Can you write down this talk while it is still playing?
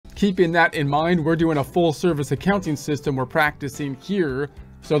keeping that in mind, we're doing a full service accounting system we're practicing here.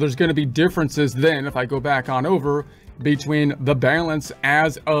 So there's going to be differences then, if I go back on over, between the balance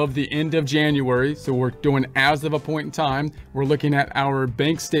as of the end of January. So we're doing as of a point in time. We're looking at our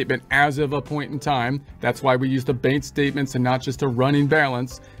bank statement as of a point in time. That's why we use the bank statements and not just a running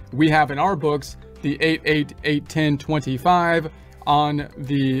balance. We have in our books the 8/8/8/10/25. On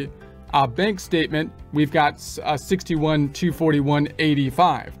the bank statement, we've got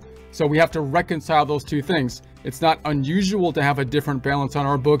 61/241/85. So we have to reconcile those two things. It's not unusual to have a different balance on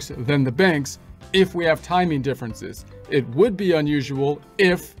our books than the banks if we have timing differences. It would be unusual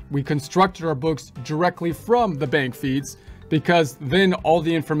if we constructed our books directly from the bank feeds, because then all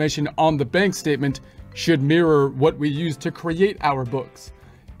the information on the bank statement should mirror what we use to create our books.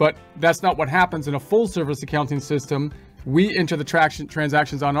 But that's not what happens in a full service accounting system. We enter the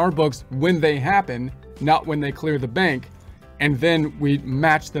transactions on our books when they happen, not when they clear the bank. And then we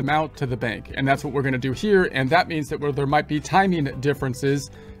match them out to the bank. And that's what we're going to do here. And that means that where there might be timing differences,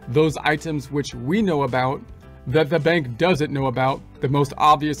 those items which we know about that the bank doesn't know about, the most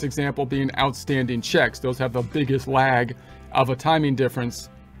obvious example being outstanding checks. Those have the biggest lag of a timing difference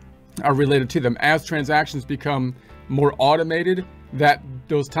are related to them. As transactions become more automated, that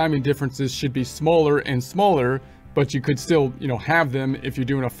those timing differences should be smaller and smaller, but you could still, have them if you're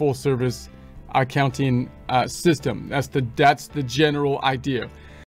doing a full service accounting system. That's the general idea.